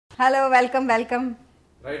Hello welcome welcome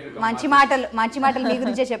మంచి మాటలు మీ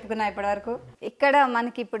గురించే చెప్పుకున్నా ఇప్పటివరకు. ఇక్కడ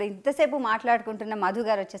మనకి ఇప్పుడు ఇంతసేపు మాట్లాడుకుంటున్న మధు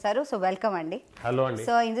గారు వచ్చేసారు. సో వెల్కమ్ అండి. హలో అండి.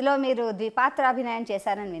 సో ఇందులో మీరు ద్విపాత్రాభినయం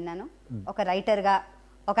చేశారని విన్నాను, ఒక రైటర్గా,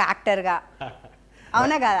 ఒక యాక్టర్గా.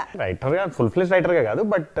 అవునా కదా? రైటర్గా, ఫుల్ ఫ్లెజ్ రైటర్గా కాదు,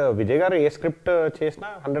 బట్ విజయ్ గారు ఏ స్క్రిప్ట్ చేసినా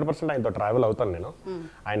 100% ఆయనతో ట్రావెల్ అవుతాను నేను.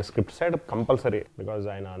 ఆయన స్క్రిప్ట్ సైడ్ కంపల్సరీ, బికాజ్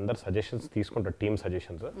ఆయన అందరు సజెషన్స్ తీసుకుంటారు, టీమ్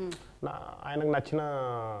సజెషన్స్. ఆయనకు నచ్చిన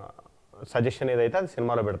సజెషన్ ఏదైతే అది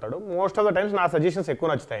సినిమాలో పెడతాడు. మోస్ట్ ఆఫ్ ద టైమ్స్ నా సజెషన్స్ ఎక్కువ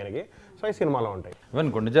నచ్చుతాయి ఆయనకి, సో ఈ సినిమాలో ఉంటాయి. ఈవెన్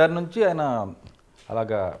గుండెజారి నుంచి ఆయన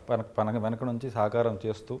అలాగా వెనక నుంచి సహకారం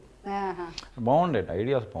చేస్తూ బాగుండే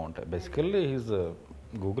ఐడియాస్ బాగుంటాయి. Basically he's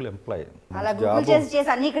Google employee. అలా గూగుల్ చేసి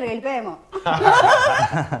అన్ని ఇక్కడ వెళ్ళిపోయామో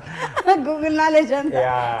గూగుల్ నాలెడ్జ్ అంతా.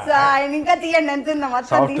 సో ఆయన ఇంకా తీయండి ఎంత ఉందో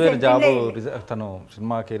మొత్తం. సాఫ్ట్వేర్ జాబ్ తను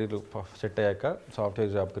సినిమా కెరీర్ సెట్ అయ్యాక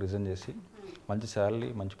సాఫ్ట్వేర్ జాబ్కి రిజైన్ చేసి మంచి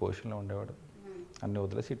శాలరీ, మంచి పొజిషన్లో ఉండేవాడు. అన్ని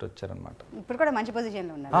వదిలేసి ఇటు వచ్చారనమాట. ఇప్పుడు కూడా మంచి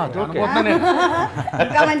పొజిషన్లో ఉన్నారు.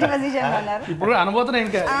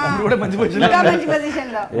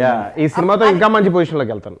 ఈ సినిమాతో ఇంకా మంచి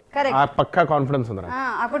పొజిషన్లోకి వెళ్తాను, పక్కా కాన్ఫిడెన్స్ ఉంది.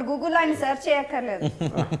 అప్పుడు గూగుల్లో ఆయన సెర్చ్ చేయక్కర్లేదు,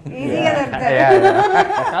 ఈజీగా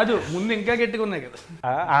కాదు, ముందు ఇంకా గట్టిగా ఉన్నాయి కదా.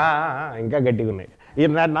 ఇంకా గట్టిగా ఉన్నాయి.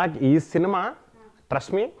 నాకు ఈ సినిమా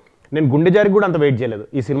ట్రస్ట్ మీ, నేను గుండెజారికి కూడా అంత వెయిట్ చేయలేదు,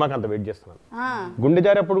 ఈ సినిమాకి అంత వెయిట్ చేస్తున్నాను.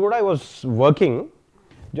 గుండెజారి అప్పుడు కూడా ఐ వాజ్ వర్కింగ్,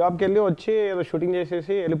 జాబ్కి వెళ్ళి వచ్చి ఏదో షూటింగ్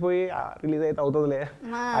చేసేసి వెళ్ళిపోయి రిలీజ్ అయితే అవుతుందిలే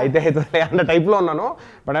అవుతుందిలే అన్న టైప్లో ఉన్నాను.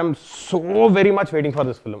 But I'm so very much waiting for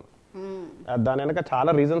this film. దాని వెనక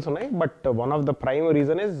చాలా రీజన్స్ ఉన్నాయి, but one of the prime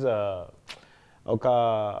reason is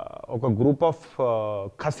ఒక గ్రూప్ ఆఫ్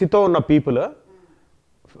కసితో ఉన్న people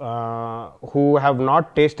who have not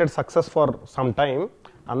tasted success for some time,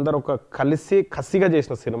 అందరు ఒక కసిగా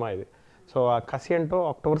చేసిన సినిమా ఇది. సో ఆ కసి అంటూ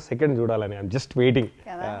October 2 చూడాలని ఐఎమ్ జస్ట్ వెయిటింగ్.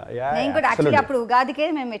 అప్పుడు ఉగాదికే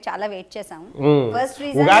మేము చాలా వెయిట్ చేసాము.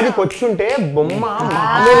 ఉగాదికి వచ్చుంటే బొమ్మ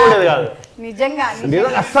మామూలు ఉండేది కాదు, నిజంగా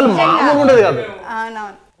అసలు మామూలు ఉండేది కాదు.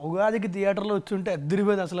 ఉగాదికి థియేటర్లో వచ్చుంటే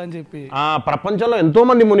అద్దరిపోయేది అసలు అని చెప్పి. ప్రపంచంలో ఎంతో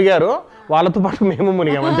మంది మునిగారు, వాళ్ళతో పాటు మేము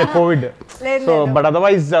మునిగాం అంతే, Covid. So but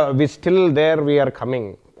otherwise we still there, we are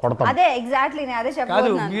coming. అదే ఎగ్జాక్ట్లీ నేను అదే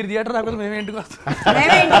చెప్పబోతున్నాను. మీరు థియేటర్ రాకపోతే మేము ఇంటికి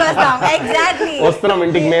వస్తాం. ఎగ్జాక్ట్లీ వస్తున్నాం,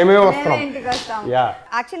 ఇంటికి మేమే వస్తాం.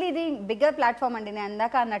 యాక్చువల్లీ ఇది బిగ్గర్ ప్లాట్ఫామ్ అండి. నేను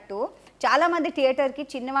అందాక అన్నట్టు చాలా మంది థియేటర్ కి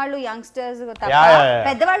చిన్నవాళ్ళు, యంగ్స్టర్స్ తప్ప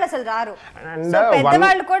పెద్దవాళ్ళు అసలు రారు.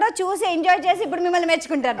 పెద్దవాళ్ళు కూడా చూసి ఎంజాయ్ చేసి ఇప్పుడు మిమ్మల్ని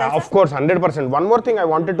మెచ్చుకుంటారు. Of course 100%. One more thing I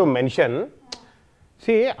wanted to mention.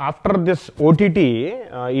 See, after this OTT,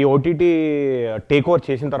 ఈ OTT టేక్ ఓవర్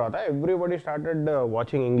చేసిన తర్వాత ఎవ్రీబడి స్టార్టెడ్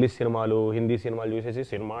వాచింగ్ ఇంగ్లీష్ సినిమాలు, హిందీ సినిమాలు చూసేసి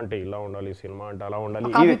సినిమా అంటే ఇలా ఉండాలి, సినిమా అంటే అలా ఉండాలి,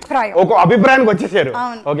 ఒక అభిప్రాయానికి వచ్చేసారు.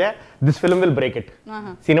 Okay, this film will break it.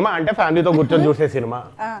 Cinema అంటే ఫ్యామిలీతో కూర్చొని చూసే సినిమా,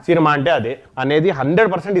 సినిమా అంటే అదే అనేది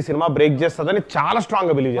 100% ఈ సినిమా బ్రేక్ చేస్తుందని చాలా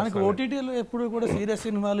స్ట్రాంగ్ గా బిలీవ్ చేస్తాను. ఓటీటీలో ఎప్పుడు కూడా సీరియస్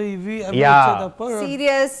సినిమాలు ఇవి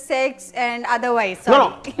serious, sex and otherwise. No,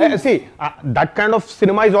 see, that kind of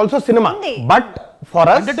cinema is also cinema, but for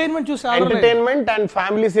us entertainment and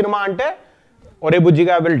family cinema ante Orey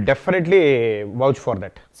Bujjiga will definitely vouch for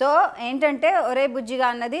that. So ఏంటంటే Orey Bujjiga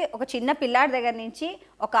అన్నది ఒక చిన్న పిల్లాడి దగ్గర నుంచి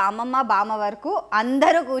ఒక అమ్మమ్మ బామ్మ వరకు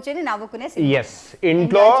అందరూ కూర్చొని నవ్వుకునే సినిమా. ఎస్,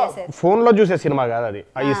 ఇంట్లో ఫోన్ లో చూసే సినిమా కాదు అది.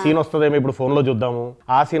 ఈ సీన్ వస్తుందేమో ఇప్పుడు ఫోన్ లో చూద్దాము,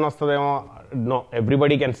 ఆ సీన్ వస్తుందేమో, no,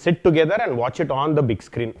 everybody can SIT together and watch it on the big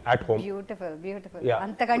screen at home. Beautiful, beautiful.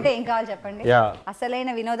 అంతకంటే ఏం కావాలి చెప్పండి?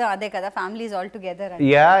 అసలైన వినోదం అదే కదా, families all together.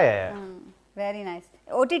 Very nice.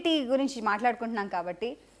 OTT గురించి మాట్లాడుకుంటున్నాం కాబట్టి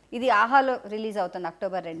ఇది ఆహాలో రిలీజ్ అవుతుంది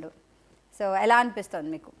October 2. సో ఎలా అనిపిస్తుంది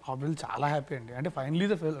మీకు? చాలా హ్యాపీ అండి. అంటే ఫైనలీ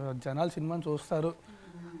జనాలు సినిమాని చూస్తారు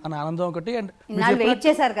అని ఆనందం ఒకటి. అండ్ నాకు వెయిట్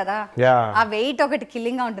చేశారు కదా, ఆ వెయిట్ ఒకటి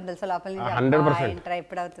కిల్లింగ్ గా ఉంటుంది అసలు లోపల నుంచి. 100%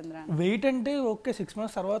 ఎప్పుడు అవుతుందిరా వెయిట్ అంటే ఓకే 6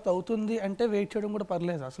 months తర్వాత అవుతుంది అంటే వెయిట్ చేయడం కూడా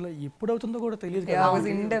పర్లేదు. అసలు ఎప్పుడు అవుతుందో కూడా తెలియదు కదా,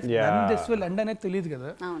 ఎండ్ అనేది తెలియదు కదా.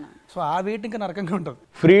 సో ఆ వెయిట్ ఇంకా నరకంగా ఉంటుంది.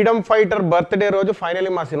 ఫ్రీడమ్ ఫైటర్ బర్త్డే రోజు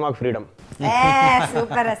ఫైనలీ మా సినిమాకి ఫ్రీడమ్.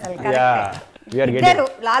 సూపర్ అసలు.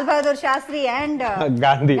 లాల్ బహదూర్ శాస్త్రి అండ్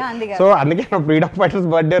గాంధీ. సో అందుకే ఫ్రీడమ్ ఫైటర్స్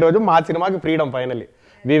బర్త్డే రోజు మా సినిమాకి freedom finally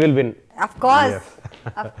we will win. Of course,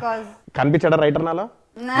 of course. కనిపించాడా writer నాలో?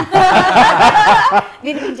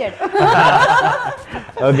 వినిపించాడు.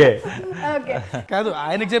 Okay, okay. కాదు,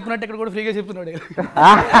 ఆయనకి చెప్పినట్టు ఇక్కడ కూడా ఫ్రీగా చెప్తున్నాడు.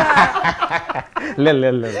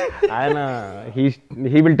 లేదు, ఆయన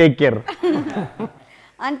హీ విల్ టేక్ కేర్.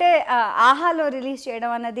 అంటే ఆహాలో రిలీజ్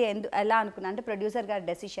చేయడం అన్నది ఎలా అనుకున్నా అంటే ప్రొడ్యూసర్ గారి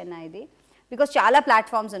డెసిషన్ ఇది, బికాస్ చాలా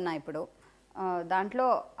ప్లాట్ఫామ్స్ ఉన్నాయి ఇప్పుడు. దాంట్లో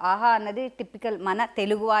ఆహా అన్నది టిపికల్ మన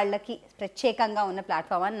తెలుగు వాళ్ళకి ప్రత్యేకంగా ఉన్న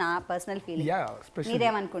ప్లాట్ఫామ్ అని నా పర్సనల్ ఫీలింగ్.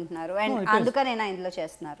 మీరేమనుకుంటున్నారు? అండ్ అందుకనే ఇందులో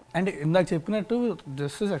చేస్తున్నారు. అండ్ ఇందాక చెప్పినట్టు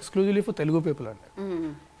this is exclusively for Telugu people అండి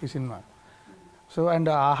ఈ సినిమా. సో అండ్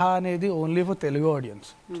ఆహా అనేది only for Telugu audience.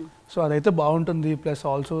 So అదైతే బాగుంటుంది. ప్లస్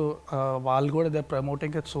ఆల్సో వాళ్ళు కూడా they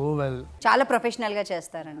promoting it so well. చాలా ప్రొఫెషనల్గా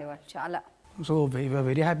చేస్తారండి వాళ్ళు చాలా. So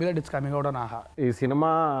very happy that it's coming out on ఆహా. ఈ సినిమా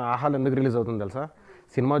ఆహాలో ఎందుకు రిలీజ్ అవుతుంది తెలుసా?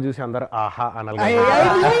 సినిమా చూసి అందరు ఆహా అనాలి.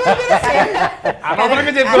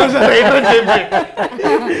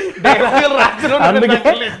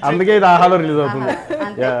 అందుకే ఇది ఆహాలో రిలీజ్ అవుతుంది.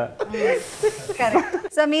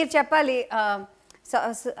 సో మీరు చెప్పాలి,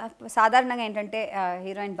 సాధారణంగా ఏంటంటే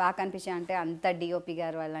హీరోయిన్ బాగా కనిపించా అంటే అంత డిఓపి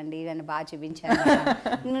గారు వాళ్ళండి ఇవన్నీ బాగా చూపించారు.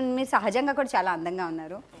 మీరు సహజంగా కూడా చాలా అందంగా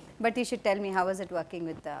ఉన్నారు. But you should tell me, how was it working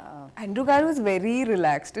with Andrew Garu was very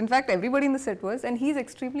relaxed. In fact, everybody in the set was, and he's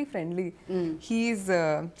extremely friendly. He's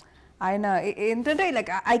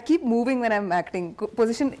like I keep moving when I'm acting.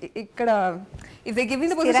 Position ikkada, if they give me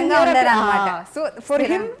the position, so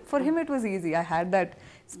for him it was easy. I had that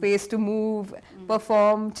space to move,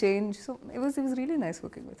 perform, change. So it was really nice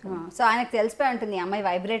working with him. So ఆయనకు తెలిసిపోయి ఉంటుంది అమ్మాయి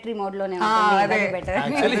vibratory mode లోనే ఉంటుంది.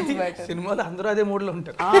 Better సినిమాలో అందరూ అదే mood లో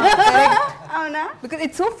ఉంటారు. అవునా? Because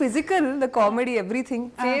it's so physical, the comedy, everything,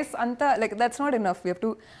 face anta, like that's not enough. We have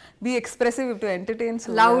to be expressive, we have to entertain. So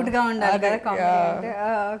loud గా ఉండాలి కదా కామెడీ అంటే.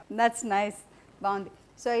 That's nice. బాగుంది.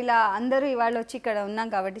 సో ఇలా అందరూ ఇవాళ వచ్చి ఇక్కడ ఉన్నాం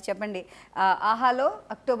కాబట్టి చెప్పండి, ఆహాలో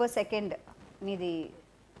October 2nd మీది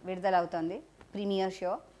విడుదల అవుతుంది premiere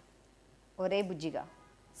show Orey Bujjiga.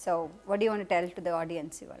 So what do you want to tell to the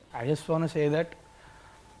audience? I just want to say that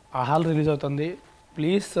ఆహాల్ release అవుతుంది.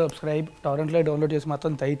 Please subscribe. టొరెంట్లో డౌన్లోడ్ చేసి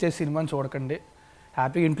మాత్రం దయచేసి సినిమాని చూడకండి.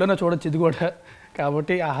 హ్యాపీగా ఇంట్లోనే చూడొచ్చు ఇది కూడా.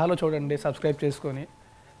 కాబట్టి ఆహాలో చూడండి సబ్స్క్రైబ్ చేసుకొని.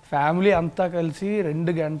 ఫ్యామిలీ అంతా కలిసి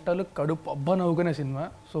 2 గంటలు కడుపు Pabba నవ్వుకునే cinema.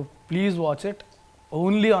 So please watch it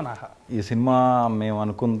only on ఆహా. ఈ సినిమా మేము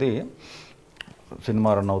అనుకుంది సినిమా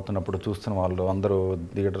రన్ అవుతున్నప్పుడు చూస్తున్న వాళ్ళు అందరూ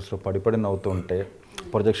థియేటర్స్లో పడి నవ్వుతూ ఉంటే,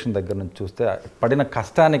 ప్రొజెక్షన్ దగ్గర నుంచి చూస్తే పడిన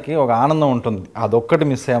కష్టానికి ఒక ఆనందం ఉంటుంది. అదొక్కటి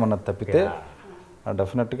మిస్ అయ్యామన్నది తప్పితే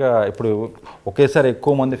డెఫినెట్గా ఇప్పుడు ఒకేసారి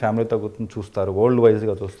ఎక్కువ మంది ఫ్యామిలీతో కూర్చొని చూస్తారు, వరల్డ్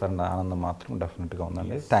వైజ్గా చూస్తారన్న ఆనందం మాత్రం డెఫినెట్గా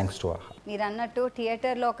ఉందండి. థ్యాంక్స్ టు ఆహా. మీరు అన్నట్టు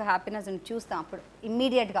థియేటర్లో ఒక హ్యాపీనెస్ చూస్తాం, అప్పుడు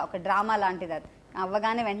ఇమ్మీడియట్గా ఒక డ్రామా లాంటిది, అది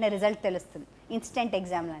అవ్వగానే వెంటనే రిజల్ట్ తెలుస్తుంది, ఇన్స్టెంట్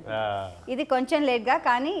ఎగ్జామ్ లాంటిది. ఇది కొంచెం లేట్గా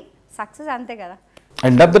కానీ సక్సెస్ అంతే కదా.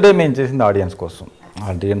 ఎండ్ ఆఫ్ ద డే మేము చేసింది ఆడియన్స్ కోసం.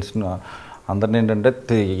 ఆడియన్స్ అందరిని ఏంటంటే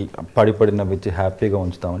పడి నవ్వించి హ్యాపీగా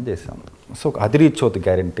ఉంచుతామని చేసాము. సో అది రీచ్ అవుతుంది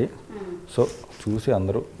గ్యారంటీ. సో చూసి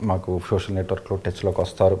అందరూ మాకు సోషల్ నెట్వర్క్లో టచ్లోకి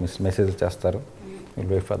వస్తారు, మెసేజ్ చేస్తారు.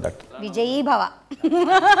 Wait for that. విజయీ భవ.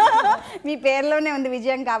 మీ పేరులోనే ఉంది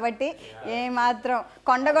విజయం కాబట్టి, ఏమాత్రం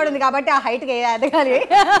కొండ కూడా ఉంది కాబట్టి ఆ హైట్కి ఎదగాలి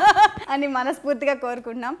అని మనస్ఫూర్తిగా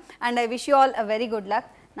కోరుకుంటున్నాం. And I wish you all a very good luck.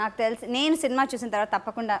 నాకు తెలిసి నేను సినిమా చూసిన తర్వాత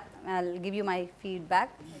తప్పకుండా గివ్ యూ మై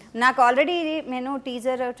ఫీడ్బ్యాక్. నాకు ఆల్రెడీ నేను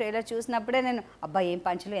టీజర్ ట్రైలర్ చూసినప్పుడే నేను అబ్బాయి ఏం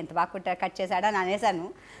పంచులు ఎంత బాగా కట్ చేశాడా అని అనేసాను.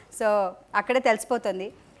 సో అక్కడే తెలిసిపోతుంది.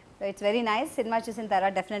 So it's very nice. Cinema చూసిన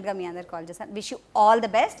తర్వాత డెఫినెట్గా మీ అందరు కాల్ చేశాను. Wish you all the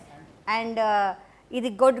best. And ఇది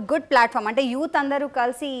గుడ్ ప్లాట్ఫామ్, అంటే యూత్ అందరూ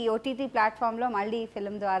కలిసి ఈ ఓటీటీ ప్లాట్ఫామ్లో మళ్ళీ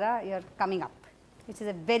ఫిల్మ్ ద్వారా you're coming up, which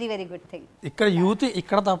is a very very good thing. ఇక్కడ యూత్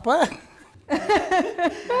ఇక్కడ తప్ప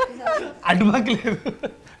అడ్వాక్ లేదు.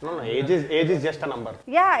 No, age is just a number.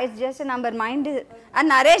 Yeah, it's just a number. Mind is, and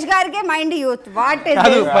Naresh garke mind youth. What is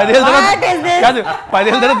this? What is this? కాదు 10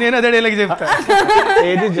 ఏళ్ళ తర్వాత నేను అదే dialogue చెప్తా.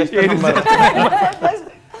 Age is just a number.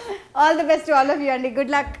 All the best to all of you and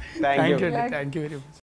good luck. Thank you. Thank you very much.